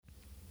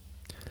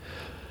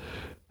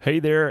Hey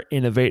there,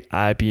 Innovate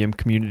IBM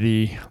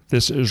community.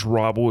 This is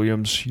Rob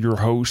Williams, your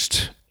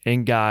host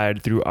and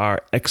guide through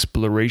our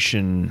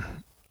exploration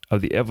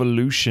of the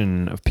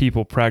evolution of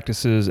people,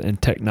 practices,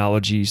 and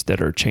technologies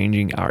that are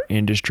changing our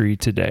industry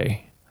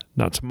today.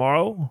 Not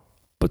tomorrow,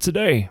 but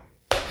today.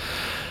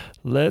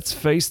 Let's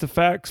face the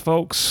facts,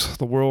 folks.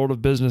 The world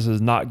of business is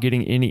not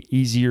getting any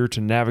easier to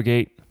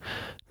navigate.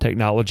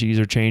 Technologies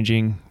are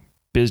changing.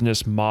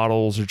 Business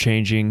models are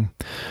changing.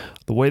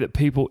 The way that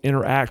people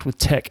interact with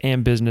tech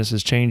and business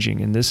is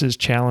changing, and this is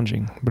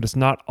challenging, but it's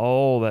not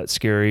all that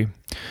scary.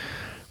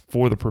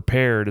 For the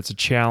prepared, it's a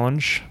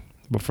challenge,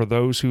 but for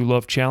those who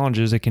love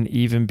challenges, it can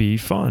even be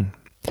fun.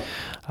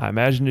 I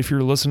imagine if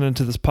you're listening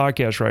to this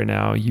podcast right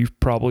now, you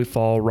probably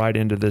fall right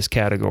into this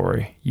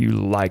category. You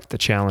like the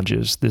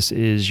challenges. This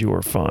is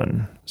your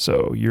fun.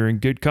 So you're in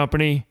good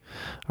company.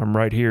 I'm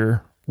right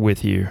here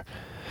with you.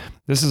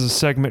 This is a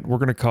segment we're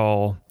going to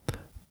call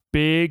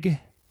Big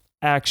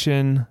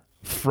Action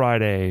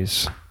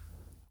Fridays,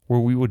 where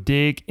we will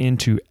dig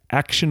into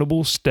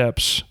actionable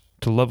steps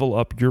to level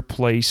up your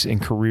place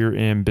and career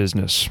in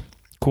business.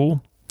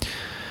 Cool?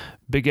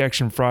 Big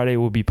Action Friday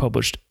will be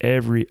published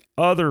every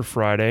other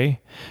Friday,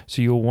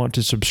 so you'll want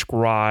to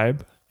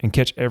subscribe and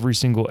catch every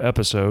single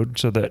episode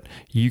so that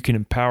you can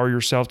empower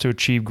yourself to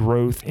achieve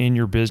growth in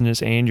your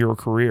business and your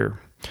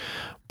career.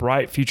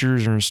 Bright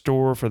futures are in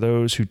store for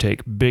those who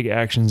take big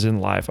actions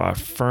in life. I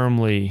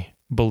firmly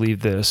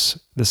believe this.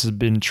 This has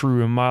been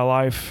true in my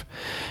life,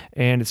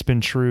 and it's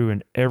been true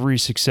in every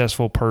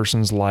successful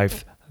person's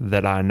life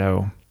that I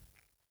know.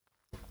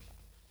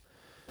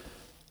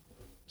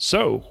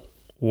 So,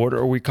 what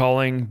are we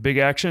calling big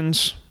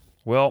actions?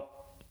 Well,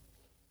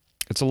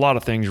 it's a lot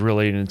of things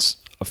really, and it's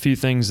a few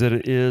things that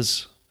it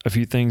is, a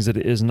few things that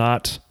it is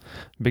not.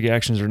 Big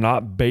actions are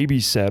not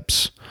baby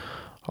steps,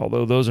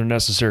 although those are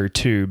necessary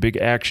too. Big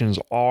actions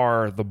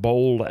are the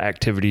bold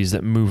activities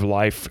that move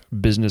life,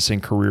 business,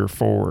 and career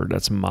forward.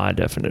 That's my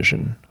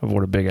definition of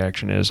what a big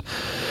action is.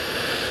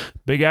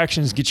 Big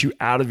actions get you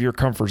out of your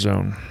comfort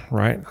zone,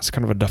 right? That's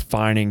kind of a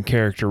defining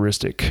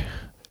characteristic.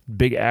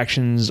 Big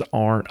actions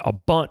aren't a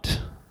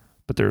bunt,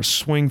 but they're a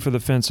swing for the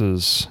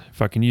fences.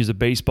 If I can use a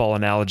baseball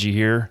analogy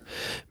here,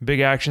 big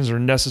actions are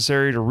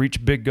necessary to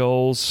reach big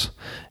goals,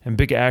 and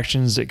big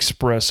actions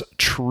express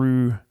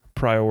true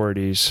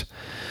priorities.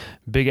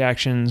 Big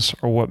actions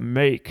are what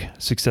make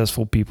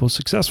successful people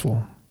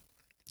successful.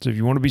 So if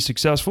you want to be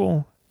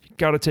successful, you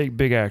got to take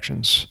big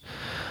actions.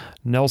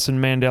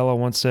 Nelson Mandela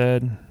once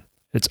said,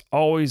 "It's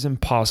always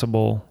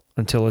impossible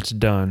until it's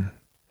done."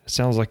 It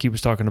sounds like he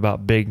was talking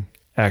about big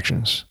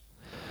actions.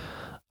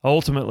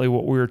 Ultimately,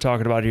 what we were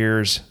talking about here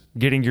is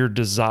getting your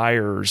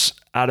desires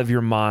out of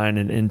your mind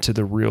and into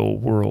the real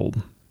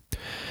world.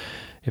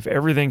 If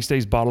everything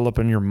stays bottled up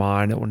in your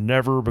mind, it will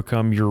never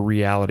become your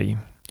reality.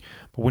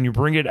 But when you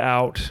bring it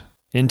out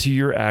into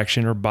your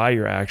action or by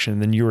your action,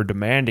 then you are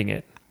demanding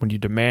it. When you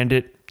demand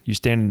it, you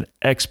stand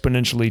an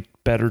exponentially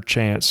better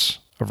chance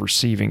of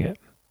receiving it.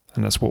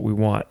 And that's what we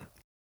want.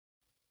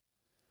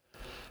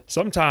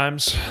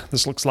 Sometimes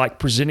this looks like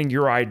presenting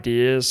your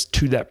ideas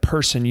to that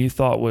person you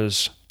thought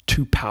was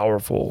too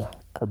powerful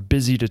or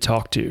busy to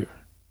talk to.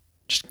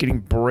 Just getting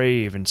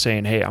brave and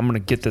saying, hey, I'm going to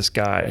get this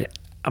guy.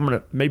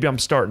 Maybe I'm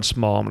starting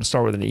small. I'm going to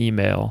start with an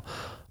email.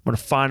 I'm going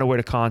to find a way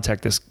to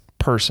contact this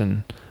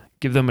person,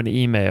 give them an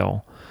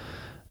email,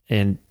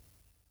 and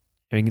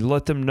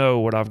let them know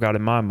what I've got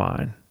in my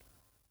mind.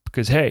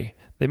 Because, hey,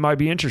 they might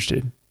be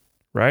interested,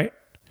 right?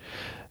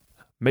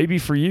 Maybe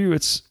for you,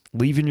 it's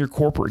leaving your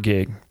corporate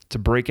gig to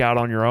break out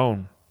on your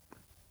own.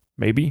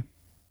 Maybe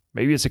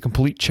it's a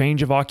complete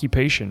change of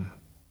occupation.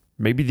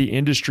 Maybe the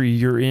industry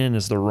you're in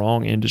is the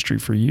wrong industry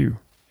for you,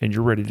 and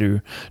you're ready to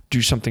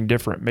do something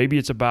different. Maybe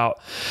it's about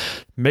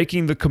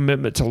making the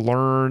commitment to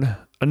learn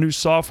a new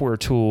software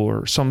tool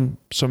or some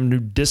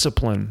new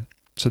discipline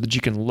so that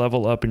you can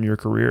level up in your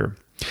career.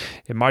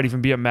 It might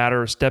even be a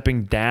matter of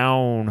stepping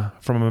down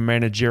from a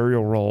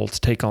managerial role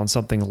to take on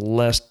something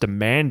less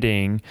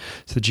demanding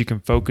so that you can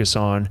focus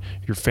on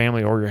your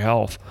family or your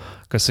health.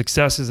 Because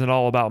success isn't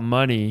all about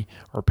money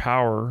or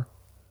power,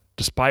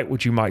 despite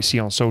what you might see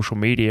on social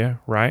media,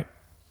 right?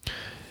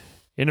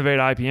 Innovate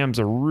IBM is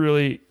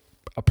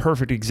a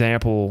perfect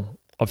example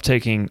of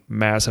taking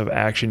massive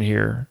action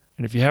here.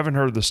 And if you haven't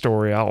heard the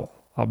story, I'll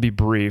be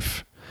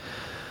brief.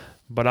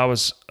 But I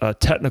was a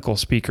technical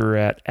speaker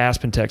at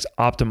AspenTech's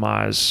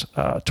Optimize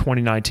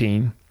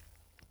 2019,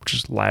 which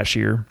is last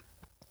year.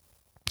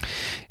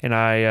 And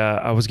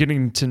I was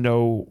getting to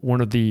know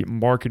one of the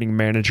marketing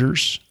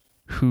managers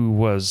who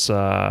was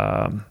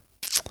in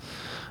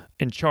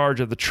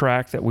charge of the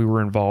track that we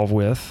were involved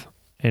with.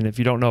 And if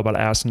you don't know about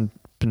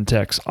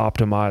AspenTech's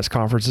Optimize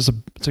conference,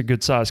 it's a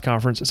good sized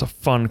conference. It's a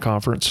fun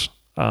conference.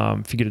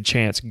 If you get a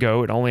chance,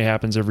 go. It only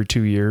happens every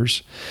 2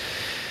 years.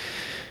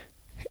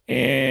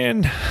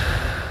 And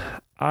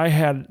I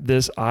had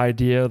this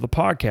idea of the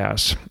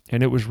podcast,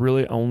 and it was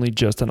really only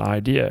just an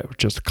idea. It was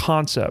just a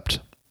concept.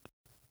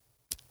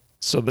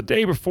 So the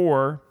day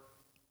before,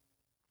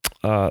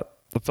 the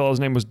fellow's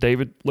name was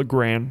David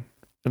LeGrand,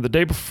 and the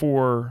day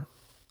before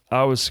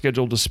I was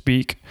scheduled to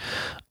speak,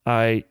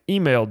 I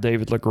emailed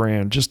David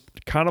LeGrand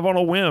just kind of on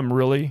a whim,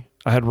 really.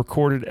 I had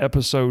recorded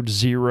episode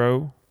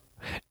 0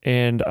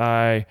 and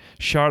I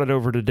shot it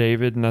over to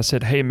David and I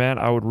said, "Hey man,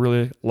 I would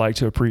really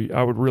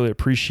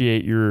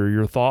appreciate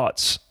your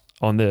thoughts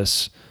on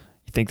this.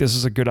 You think this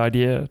is a good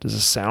idea? Does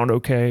it sound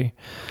okay?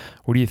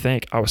 What do you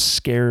think?" I was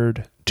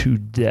scared to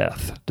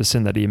death to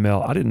send that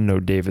email. I didn't know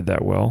David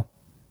that well.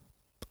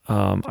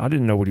 I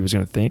didn't know what he was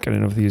going to think. I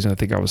didn't know if he was going to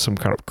think I was some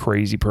kind of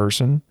crazy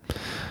person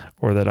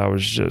or that I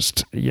was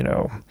just,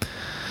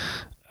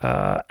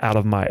 out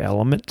of my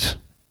element,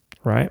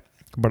 right?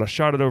 But I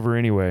shot it over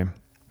anyway.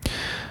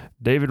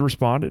 David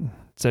responded,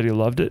 said he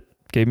loved it,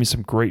 gave me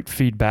some great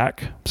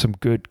feedback, some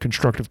good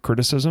constructive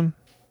criticism.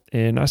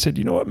 And I said,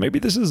 you know what, maybe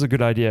this is a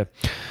good idea.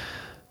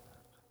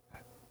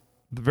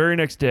 The very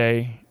next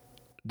day,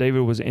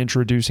 David was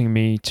introducing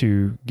me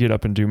to get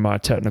up and do my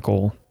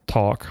technical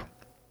talk.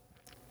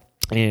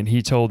 And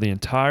he told the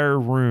entire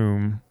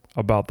room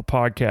about the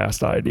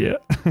podcast idea.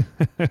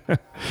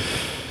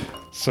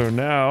 So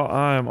now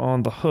I'm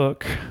on the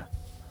hook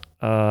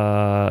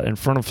in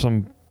front of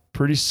some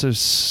pretty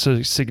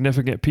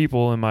significant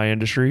people in my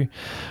industry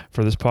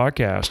for this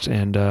podcast.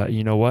 And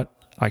you know what?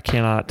 I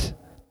cannot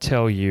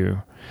tell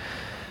you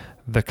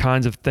the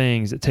kinds of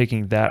things that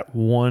taking that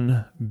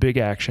one big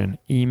action,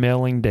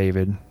 emailing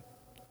David,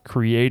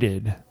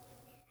 created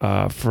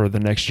for the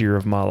next year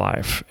of my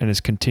life and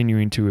is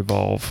continuing to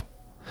evolve.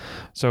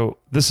 So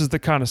this is the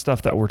kind of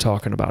stuff that we're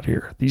talking about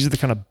here. These are the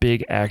kind of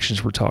big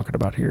actions we're talking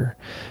about here.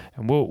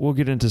 And we'll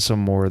get into some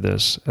more of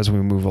this as we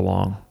move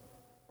along.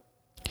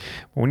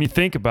 But when you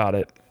think about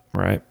it,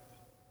 right,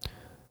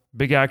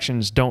 big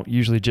actions don't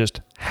usually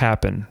just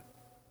happen.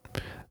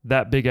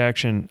 That big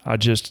action I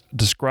just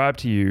described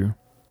to you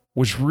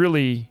was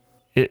really,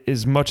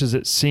 as much as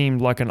it seemed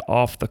like an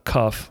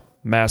off-the-cuff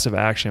massive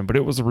action, but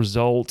it was a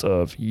result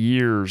of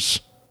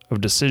years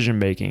of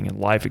decision-making and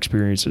life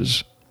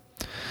experiences.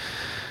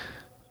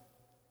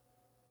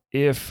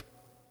 If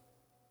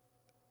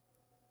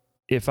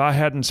I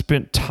hadn't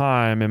spent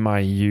time in my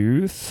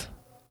youth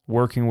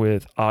working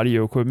with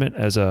audio equipment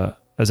as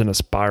an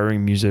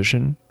aspiring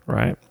musician,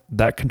 right,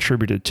 that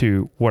contributed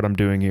to what I'm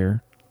doing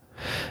here.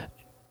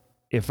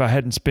 If I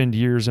hadn't spent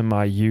years in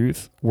my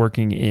youth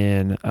working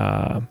in,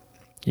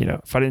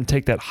 if I didn't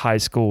take that high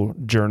school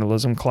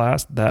journalism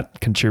class,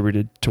 that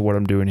contributed to what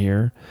I'm doing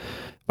here.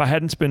 If I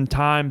hadn't spent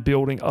time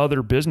building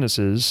other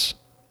businesses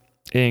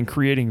and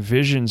creating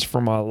visions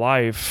for my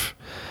life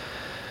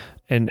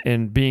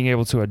and being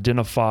able to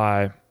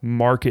identify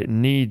market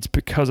needs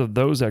because of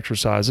those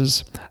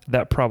exercises,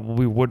 that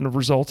probably wouldn't have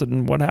resulted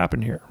in what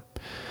happened here.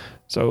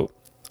 So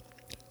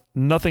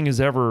nothing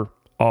is ever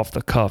off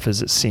the cuff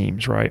as it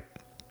seems, right?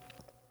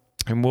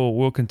 And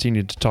we'll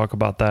continue to talk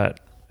about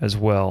that as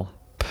well.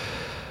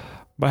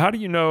 But how do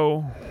you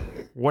know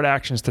what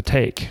actions to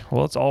take?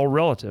 Well, it's all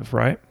relative,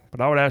 right?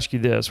 But I would ask you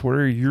this: what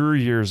are your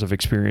years of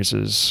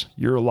experiences,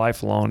 your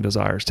lifelong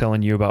desires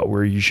telling you about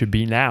where you should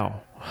be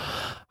now?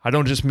 I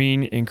don't just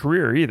mean in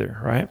career either,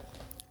 right?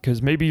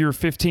 Because maybe you're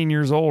 15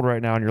 years old right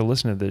now and you're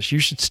listening to this. You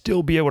should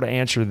still be able to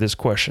answer this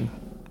question,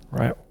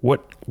 right?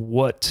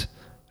 What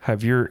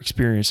have your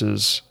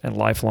experiences and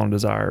lifelong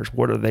desires,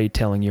 what are they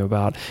telling you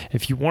about?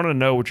 If you want to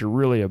know what you're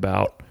really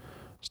about,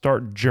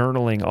 start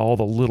journaling all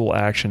the little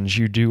actions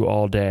you do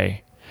all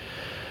day.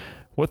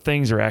 What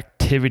things or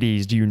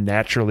activities do you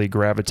naturally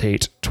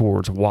gravitate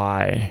towards?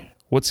 Why?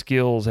 What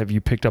skills have you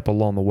picked up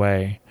along the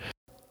way?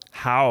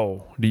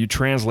 How do you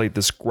translate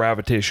this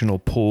gravitational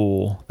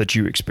pull that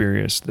you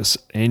experience, this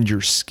and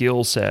your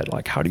skill set?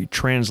 Like, how do you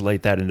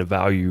translate that into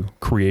value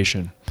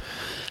creation?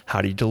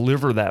 How do you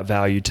deliver that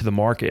value to the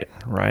market,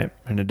 right?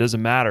 And it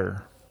doesn't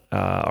matter.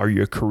 Are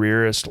you a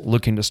careerist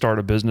looking to start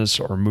a business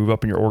or move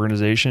up in your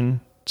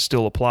organization?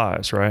 Still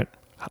applies, right?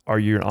 Are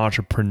you an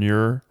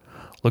entrepreneur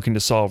looking to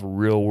solve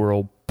real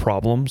world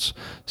problems?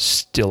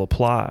 Still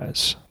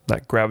applies.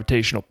 That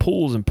gravitational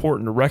pull is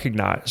important to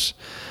recognize.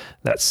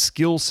 That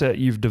skill set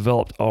you've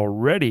developed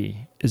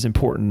already is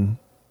important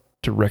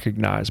to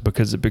recognize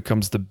because it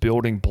becomes the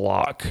building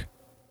block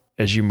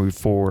as you move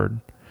forward.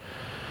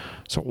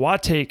 So why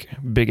take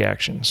big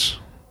actions?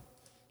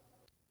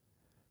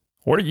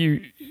 What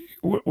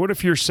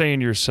if you're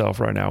saying to yourself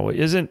right now, well,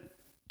 isn't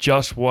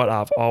just what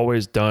I've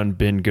always done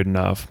been good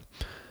enough?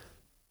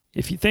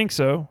 If you think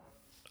so,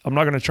 I'm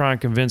not going to try and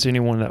convince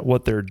anyone that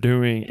what they're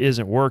doing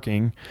isn't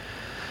working.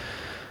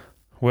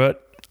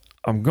 What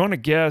I'm going to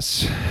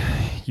guess,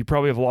 you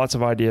probably have lots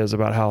of ideas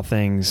about how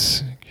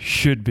things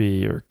should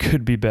be or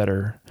could be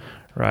better,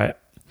 right?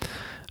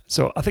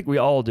 So I think we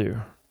all do.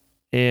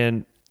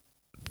 And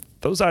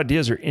those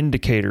ideas are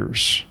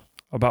indicators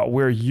about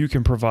where you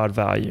can provide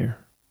value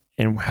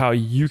and how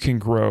you can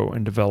grow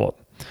and develop.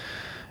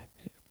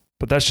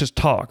 But that's just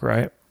talk,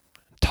 right?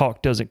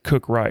 Talk doesn't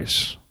cook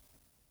rice.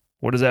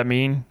 What does that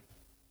mean?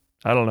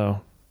 I don't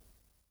know.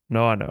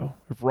 No, I know.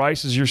 If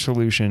rice is your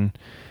solution,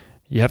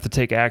 you have to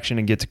take action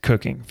and get to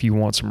cooking if you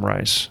want some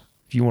rice.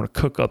 If you want to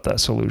cook up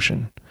that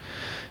solution.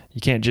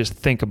 You can't just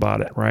think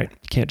about it, right?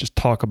 You can't just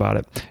talk about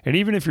it. And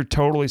even if you're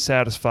totally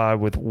satisfied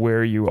with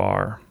where you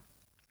are,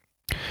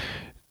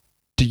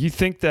 do you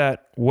think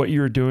that what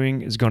you're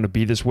doing is going to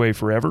be this way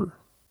forever?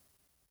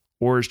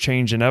 Or is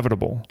change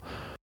inevitable?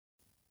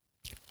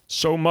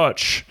 So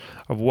much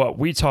of what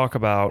we talk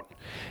about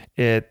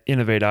at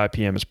Innovate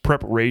IPM is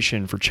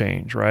preparation for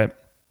change, right?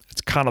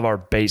 It's kind of our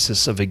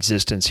basis of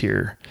existence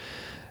here.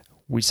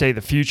 We say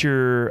the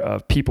future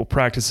of people,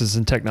 practices,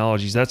 and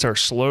technologies. That's our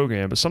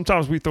slogan, but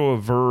sometimes we throw a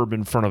verb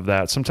in front of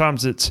that.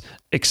 Sometimes it's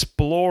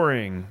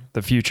exploring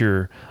the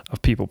future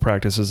of people,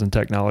 practices, and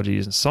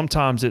technologies. And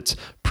sometimes it's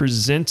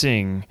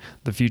presenting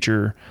the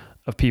future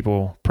of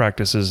people,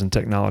 practices, and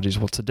technologies.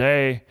 Well,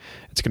 today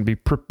it's going to be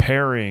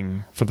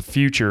preparing for the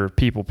future of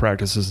people,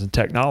 practices, and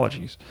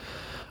technologies.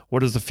 What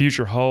does the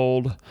future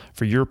hold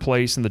for your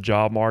place in the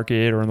job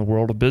market or in the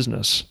world of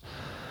business?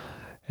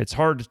 It's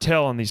hard to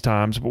tell in these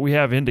times, but we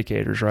have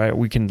indicators, right?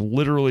 We can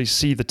literally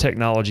see the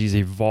technologies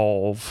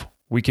evolve.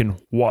 We can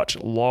watch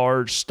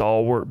large,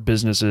 stalwart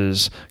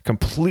businesses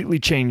completely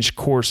change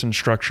course and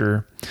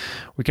structure.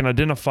 We can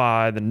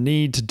identify the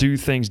need to do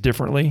things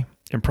differently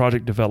in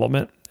project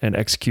development and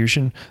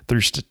execution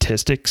through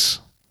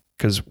statistics,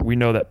 because we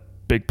know that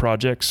big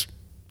projects,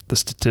 the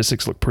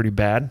statistics look pretty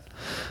bad.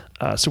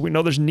 So we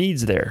know there's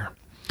needs there.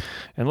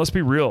 And let's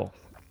be real.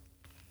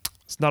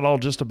 It's not all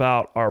just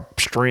about our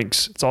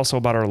strengths. It's also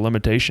about our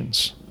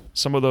limitations.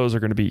 Some of those are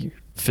going to be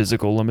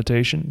physical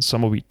limitations.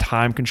 Some will be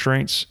time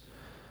constraints.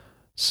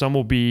 Some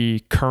will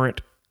be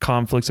current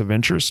conflicts of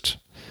interest.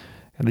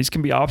 And these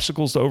can be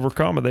obstacles to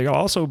overcome. And they can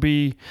also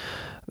be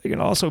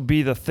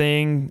the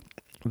thing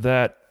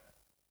that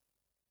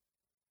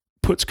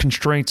puts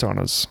constraints on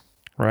us,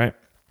 right?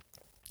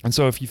 And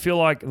so if you feel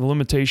like the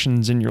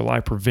limitations in your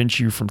life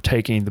prevent you from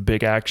taking the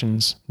big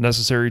actions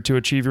necessary to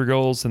achieve your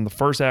goals, then the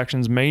first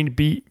actions may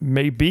be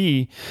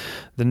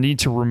the need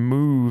to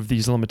remove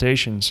these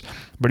limitations.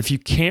 But if you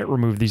can't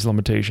remove these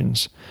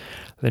limitations,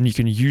 then you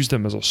can use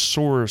them as a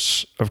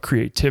source of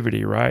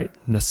creativity, right?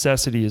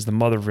 Necessity is the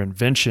mother of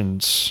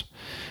inventions.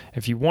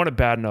 If you want it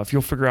bad enough,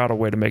 you'll figure out a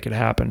way to make it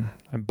happen.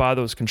 And by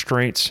those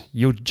constraints,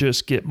 you'll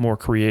just get more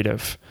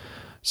creative.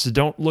 So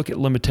don't look at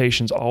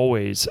limitations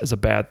always as a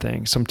bad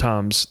thing.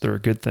 Sometimes they're a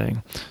good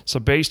thing. So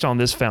based on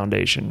this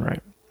foundation,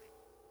 right,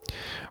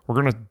 we're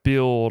going to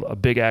build a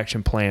big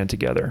action plan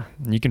together.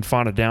 And you can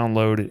find a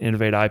download at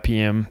Innovate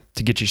IPM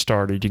to get you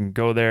started. You can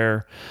go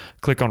there,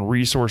 click on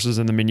resources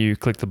in the menu,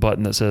 click the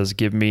button that says,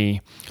 give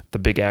me the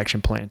big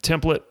action plan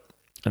template,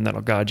 and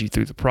that'll guide you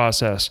through the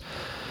process.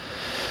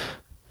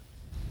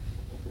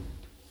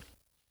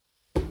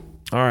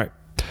 All right.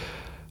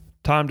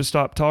 Time to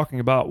stop talking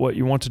about what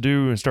you want to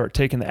do and start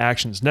taking the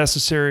actions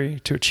necessary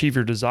to achieve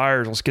your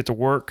desires. Let's get to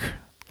work.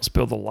 Let's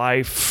build the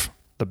life,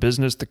 the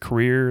business, the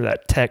career,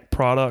 that tech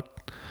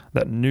product,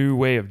 that new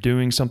way of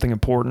doing something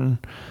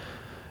important.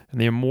 In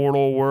the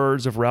immortal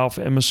words of Ralph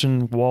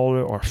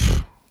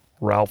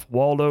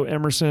Waldo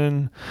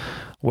Emerson,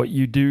 what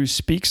you do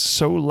speaks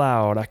so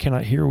loud, I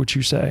cannot hear what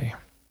you say.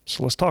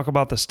 So let's talk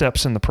about the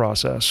steps in the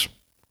process.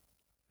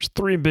 There's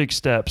 3 big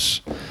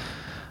steps.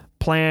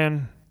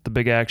 Plan the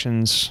big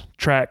actions,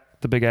 track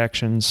the big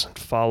actions,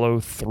 follow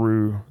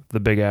through the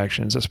big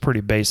actions. That's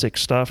pretty basic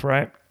stuff,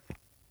 right?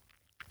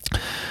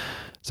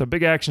 So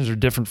big actions are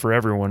different for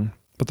everyone,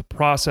 but the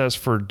process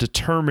for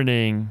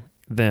determining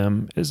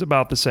them is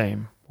about the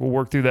same. We'll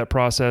work through that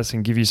process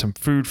and give you some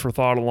food for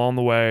thought along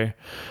the way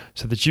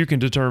so that you can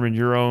determine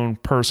your own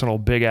personal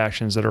big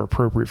actions that are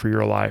appropriate for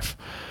your life.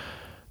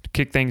 To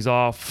kick things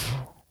off,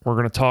 we're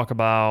going to talk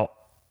about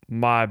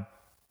my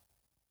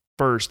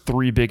first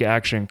 3 big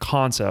action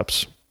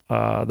concepts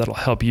that'll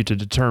help you to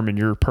determine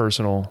your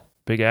personal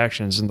big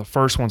actions. And the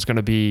first one's going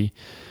to be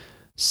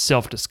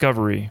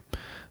self-discovery.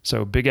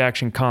 So big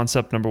action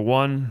concept number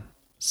 1,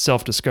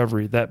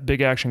 self-discovery. That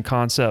big action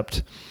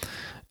concept,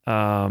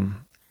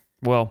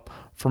 well,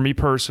 for me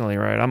personally,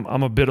 right,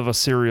 I'm a bit of a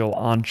serial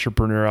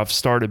entrepreneur. I've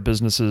started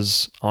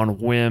businesses on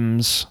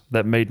whims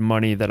that made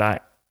money that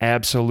I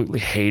absolutely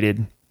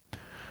hated,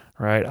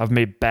 right? I've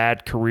made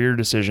bad career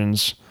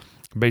decisions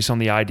based on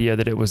the idea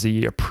that it was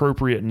the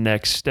appropriate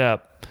next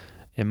step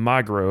in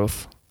my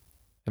growth.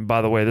 And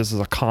by the way, this is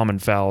a common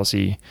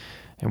fallacy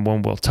and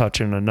one we'll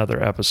touch in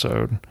another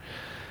episode.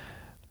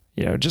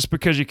 You know, just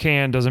because you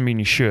can doesn't mean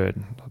you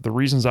should. The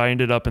reasons I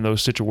ended up in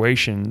those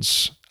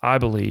situations, I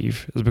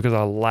believe, is because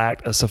I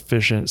lacked a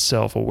sufficient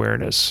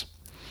self-awareness.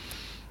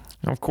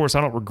 Now, of course, I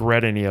don't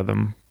regret any of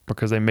them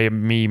because they made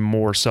me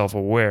more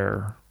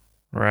self-aware,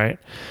 right?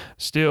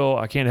 Still,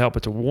 I can't help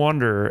but to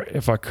wonder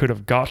if I could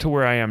have got to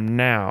where I am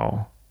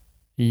now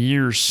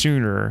years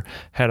sooner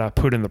had I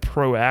put in the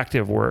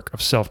proactive work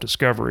of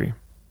self-discovery.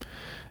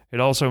 It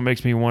also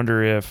makes me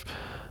wonder if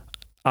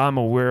I'm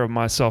aware of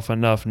myself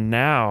enough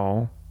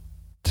now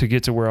to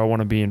get to where I want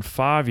to be in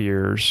 5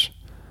 years,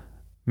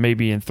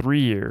 maybe in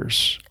 3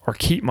 years, or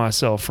keep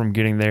myself from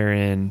getting there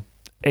in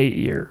 8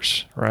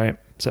 years, right?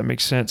 Does that make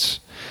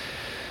sense?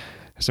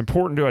 It's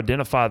important to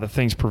identify the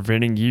things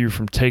preventing you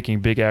from taking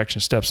big action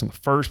steps in the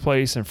first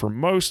place. And for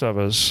most of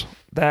us,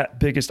 that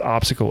biggest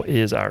obstacle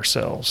is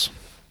ourselves,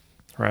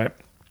 right?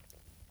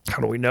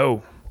 How do we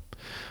know?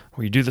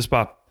 Well, you do this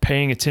by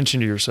paying attention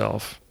to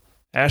yourself.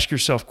 Ask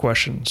yourself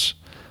questions.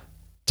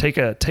 Take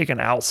an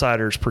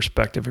outsider's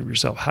perspective of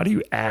yourself. How do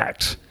you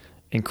act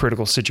in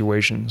critical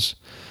situations?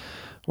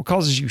 What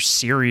causes you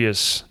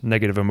serious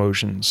negative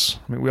emotions?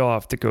 I mean, we all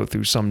have to go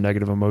through some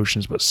negative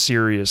emotions, but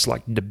serious,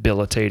 like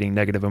debilitating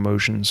negative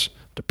emotions,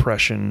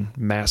 depression,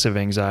 massive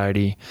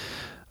anxiety.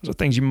 Those are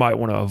things you might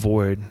want to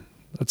avoid.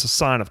 That's a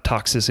sign of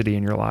toxicity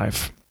in your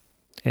life.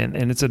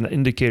 And it's an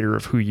indicator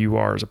of who you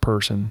are as a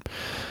person.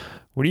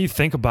 What do you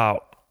think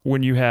about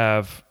when you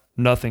have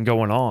nothing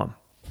going on,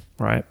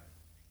 right?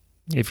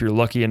 If you're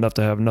lucky enough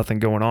to have nothing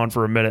going on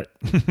for a minute,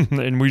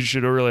 and we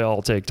should really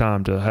all take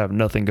time to have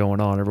nothing going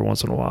on every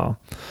once in a while.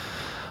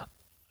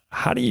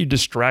 How do you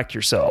distract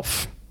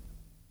yourself?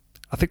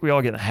 I think we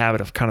all get in the habit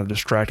of kind of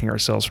distracting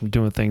ourselves from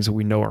doing things that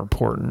we know are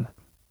important.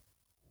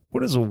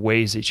 What is the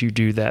ways that you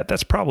do that?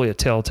 That's probably a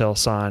telltale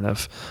sign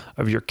of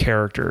your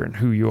character and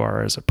who you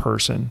are as a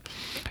person.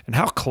 And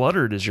how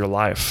cluttered is your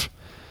life?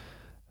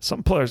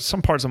 Some parts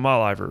of my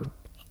life are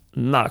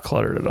not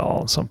cluttered at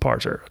all. Some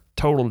parts are a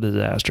total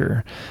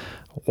disaster.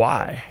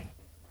 Why?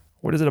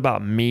 What is it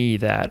about me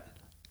that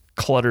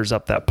clutters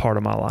up that part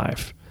of my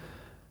life?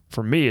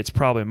 For me, it's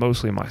probably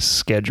mostly my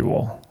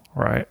schedule,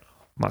 right?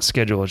 My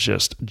schedule is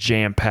just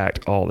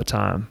jam-packed all the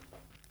time.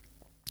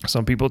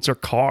 Some people, it's their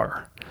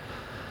car.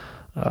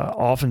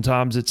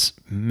 Oftentimes, it's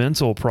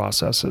mental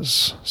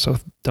processes. So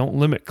don't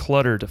limit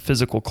clutter to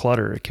physical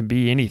clutter. It can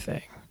be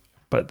anything.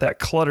 But that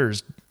clutter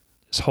is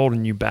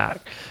holding you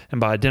back. And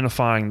by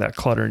identifying that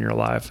clutter in your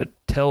life, it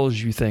tells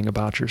you things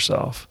about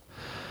yourself.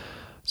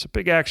 So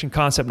big action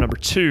concept number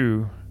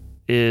 2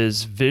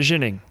 is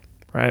visioning,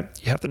 right?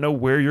 You have to know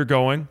where you're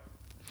going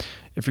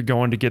if you're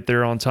going to get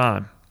there on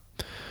time.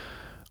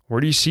 Where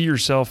do you see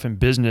yourself in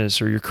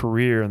business or your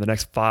career in the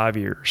next 5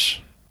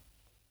 years,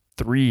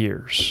 3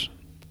 years,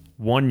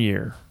 1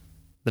 year,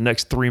 the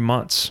next 3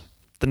 months,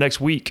 the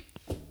next week?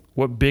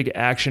 What big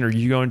action are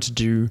you going to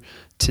do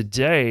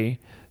today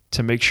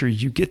to make sure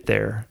you get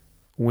there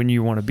when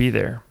you want to be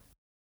there?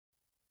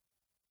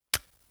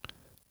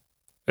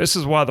 This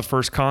is why the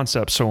first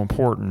concept's so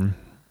important.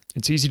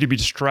 It's easy to be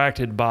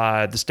distracted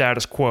by the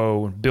status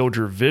quo and build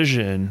your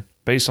vision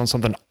based on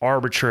something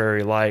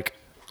arbitrary like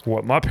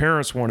what my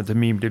parents wanted the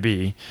meme to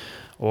be,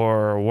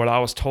 or what I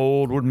was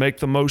told would make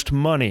the most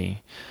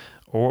money,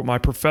 or what my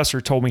professor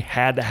told me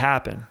had to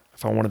happen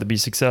if I wanted to be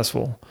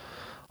successful.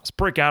 Let's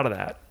break out of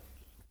that.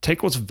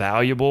 Take what's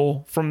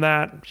valuable from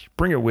that,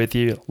 bring it with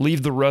you,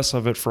 leave the rest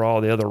of it for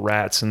all the other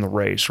rats in the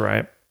race,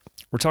 right?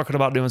 We're talking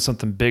about doing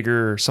something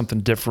bigger, something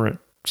different,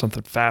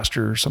 something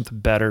faster, something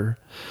better.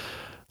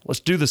 Let's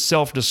do the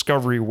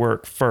self-discovery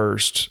work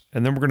first,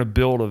 and then we're going to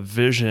build a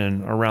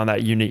vision around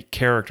that unique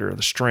character,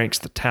 the strengths,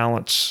 the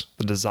talents,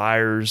 the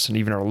desires, and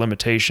even our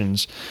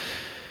limitations.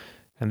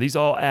 And these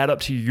all add up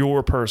to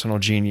your personal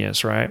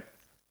genius, right?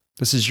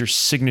 This is your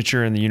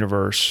signature in the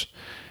universe.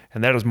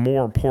 And that is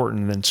more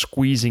important than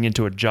squeezing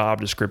into a job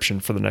description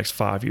for the next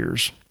 5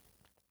 years.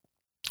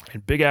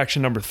 And big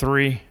action number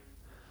 3,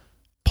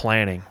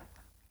 planning.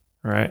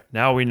 All right.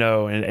 Now we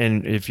know,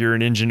 and if you're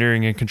in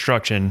engineering and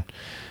construction,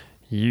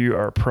 you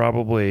are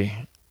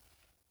probably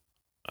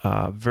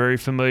very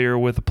familiar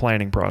with the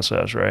planning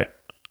process, right?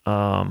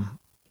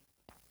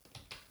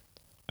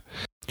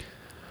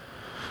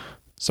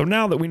 So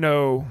now that we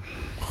know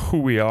who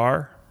we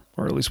are,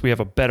 or at least we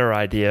have a better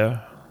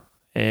idea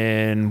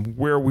and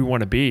where we want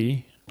to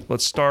be,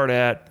 let's start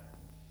at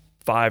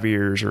 5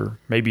 years or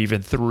maybe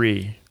even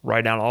 3.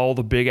 Write down all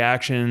the big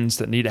actions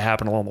that need to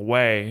happen along the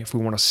way if we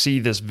want to see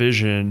this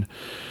vision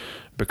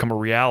become a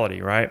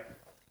reality, right?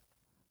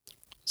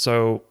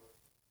 So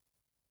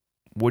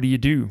what do you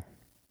do?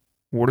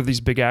 What are these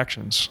big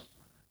actions?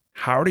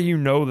 How do you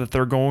know that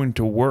they're going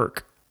to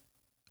work?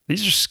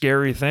 These are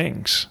scary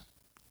things.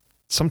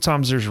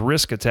 Sometimes there's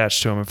risk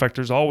attached to them. In fact,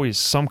 there's always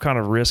some kind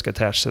of risk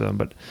attached to them.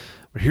 But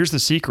here's the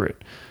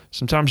secret.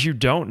 Sometimes you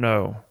don't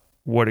know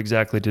what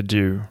exactly to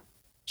do.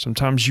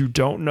 Sometimes you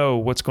don't know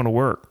what's going to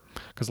work,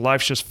 because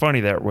life's just funny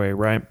that way,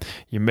 right?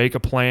 You make a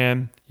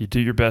plan, you do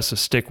your best to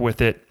stick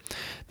with it.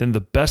 Then the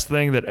best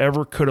thing that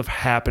ever could have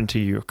happened to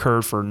you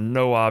occurred for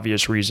no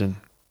obvious reason.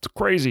 It's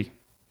crazy.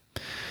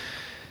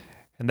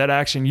 And that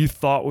action you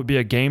thought would be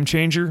a game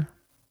changer,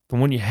 the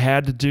one you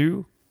had to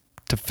do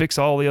to fix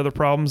all the other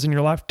problems in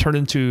your life, turned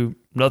into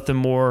nothing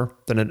more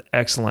than an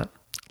excellent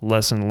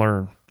lesson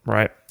learned,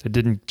 right? It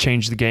didn't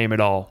change the game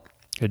at all.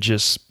 It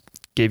just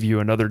gave you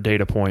another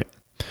data point.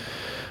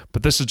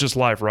 But this is just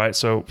life, right?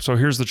 So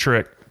here's the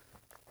trick.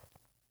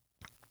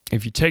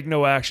 If you take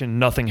no action,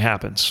 nothing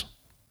happens.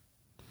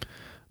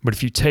 But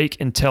if you take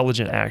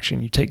intelligent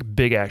action, you take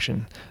big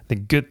action,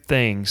 then good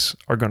things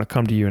are going to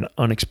come to you in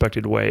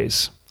unexpected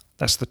ways.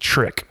 That's the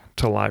trick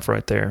to life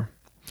right there.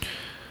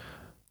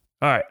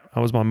 All right, that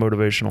was my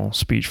motivational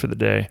speech for the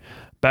day.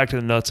 Back to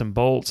the nuts and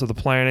bolts of the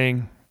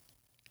planning.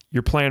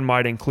 Your plan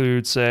might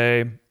include,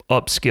 say,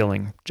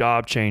 upskilling,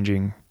 job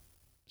changing,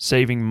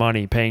 saving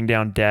money, paying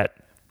down debt,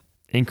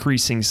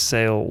 increasing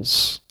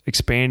sales,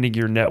 expanding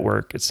your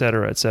network, et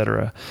cetera, et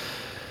cetera.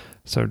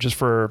 So just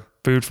for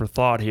food for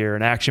thought here,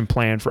 an action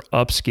plan for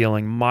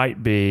upskilling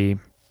might be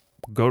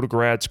go to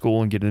grad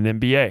school and get an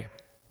MBA.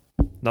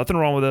 Nothing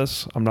wrong with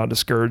this. I'm not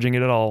discouraging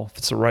it at all. If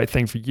it's the right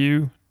thing for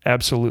you,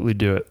 absolutely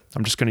do it.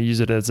 I'm just going to use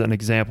it as an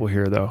example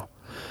here, though.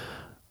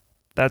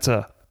 That's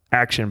a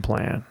action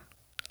plan,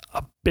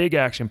 a big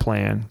action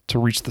plan to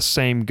reach the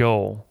same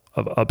goal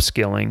of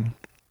upskilling.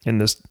 In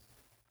this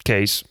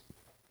case,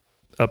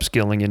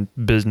 upskilling in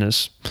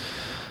business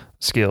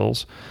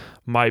skills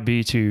might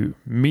be to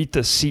meet the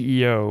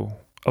CEO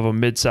of a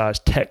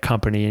mid-sized tech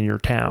company in your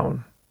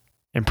town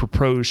and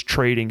propose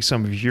trading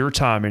some of your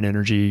time and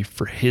energy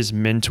for his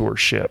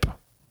mentorship,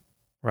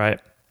 right?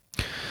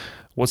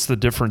 What's the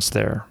difference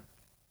there?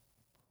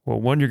 Well,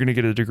 one, you're going to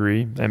get a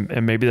degree,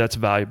 and maybe that's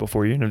valuable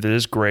for you, and if it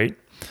is, great.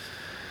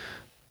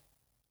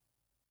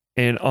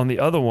 And on the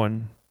other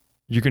one,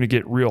 you're going to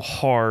get real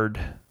hard,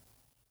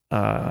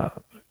 you're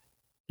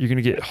going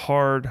to get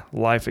hard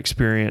life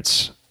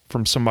experience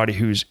from somebody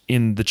who's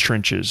in the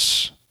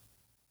trenches,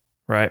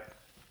 right?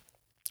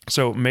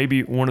 So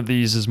maybe one of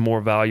these is more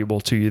valuable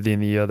to you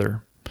than the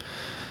other.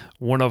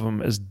 One of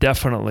them is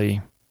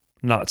definitely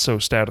not so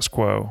status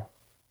quo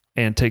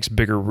and takes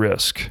bigger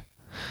risk.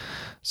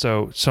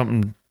 So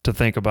something to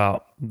think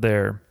about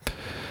there.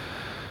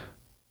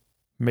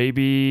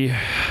 Maybe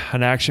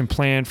an action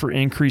plan for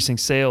increasing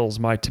sales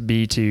might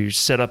be to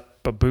set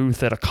up a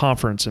booth at a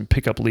conference and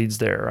pick up leads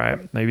there,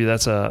 right? Maybe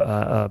that's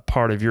a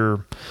part of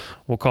your,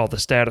 we'll call it the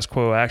status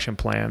quo action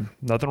plan.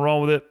 Nothing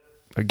wrong with it.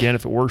 Again,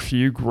 if it works for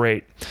you,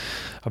 great.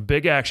 A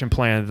big action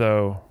plan,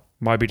 though,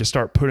 might be to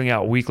start putting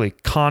out weekly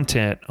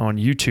content on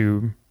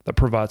YouTube that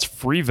provides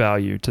free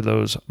value to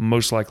those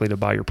most likely to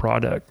buy your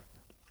product,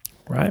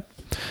 right?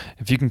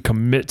 If you can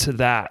commit to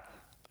that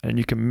and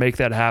you can make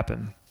that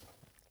happen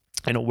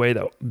in a way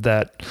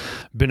that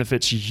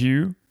benefits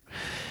you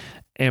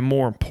and,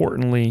 more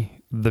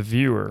importantly, the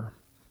viewer,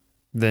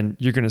 then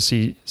you're going to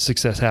see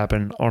success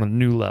happen on a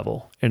new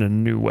level in a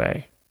new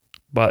way.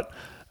 But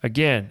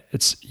again,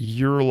 it's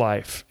your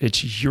life,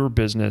 it's your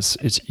business,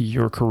 it's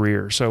your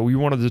career. So we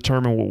want to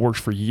determine what works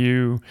for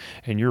you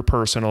and your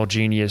personal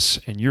genius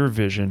and your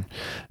vision.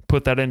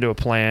 Put that into a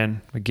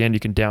plan. Again, you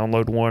can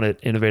download one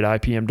at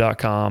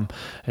innovateipm.com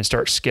and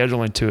start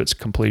scheduling to its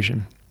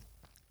completion.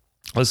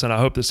 Listen, I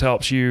hope this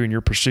helps you in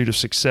your pursuit of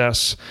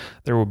success.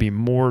 There will be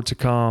more to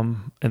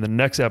come in the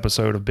next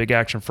episode of Big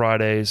Action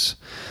Fridays.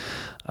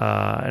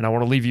 And I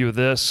want to leave you with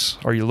this.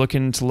 Are you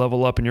looking to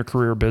level up in your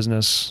career or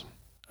business?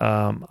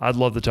 I'd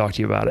love to talk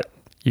to you about it.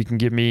 You can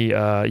give me,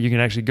 you can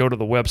actually go to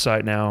the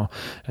website now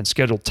and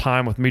schedule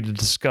time with me to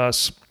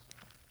discuss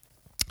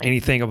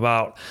anything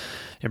about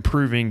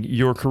improving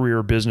your career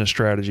or business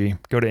strategy.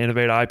 Go to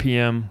Innovate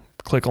IPM,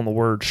 click on the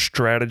word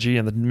strategy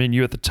in the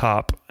menu at the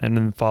top, and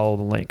then follow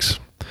the links.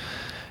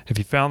 If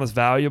you found this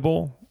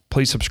valuable,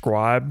 please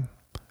subscribe,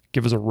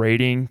 give us a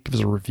rating, give us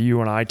a review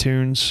on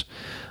iTunes.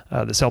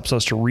 This helps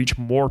us to reach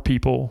more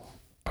people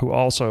who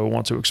also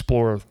want to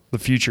explore the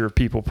future of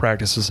people,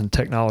 practices, and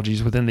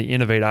technologies within the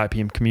Innovate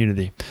IPM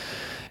community.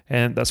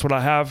 And that's what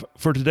I have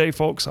for today,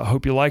 folks. I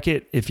hope you like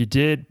it. If you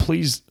did,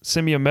 please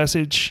send me a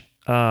message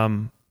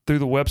through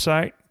the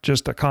website,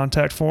 just a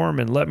contact form,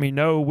 and let me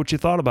know what you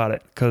thought about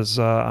it, because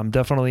I'm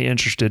definitely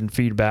interested in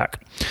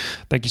feedback.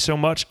 Thank you so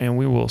much, and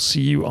we will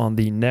see you on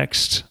the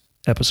next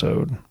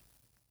episode.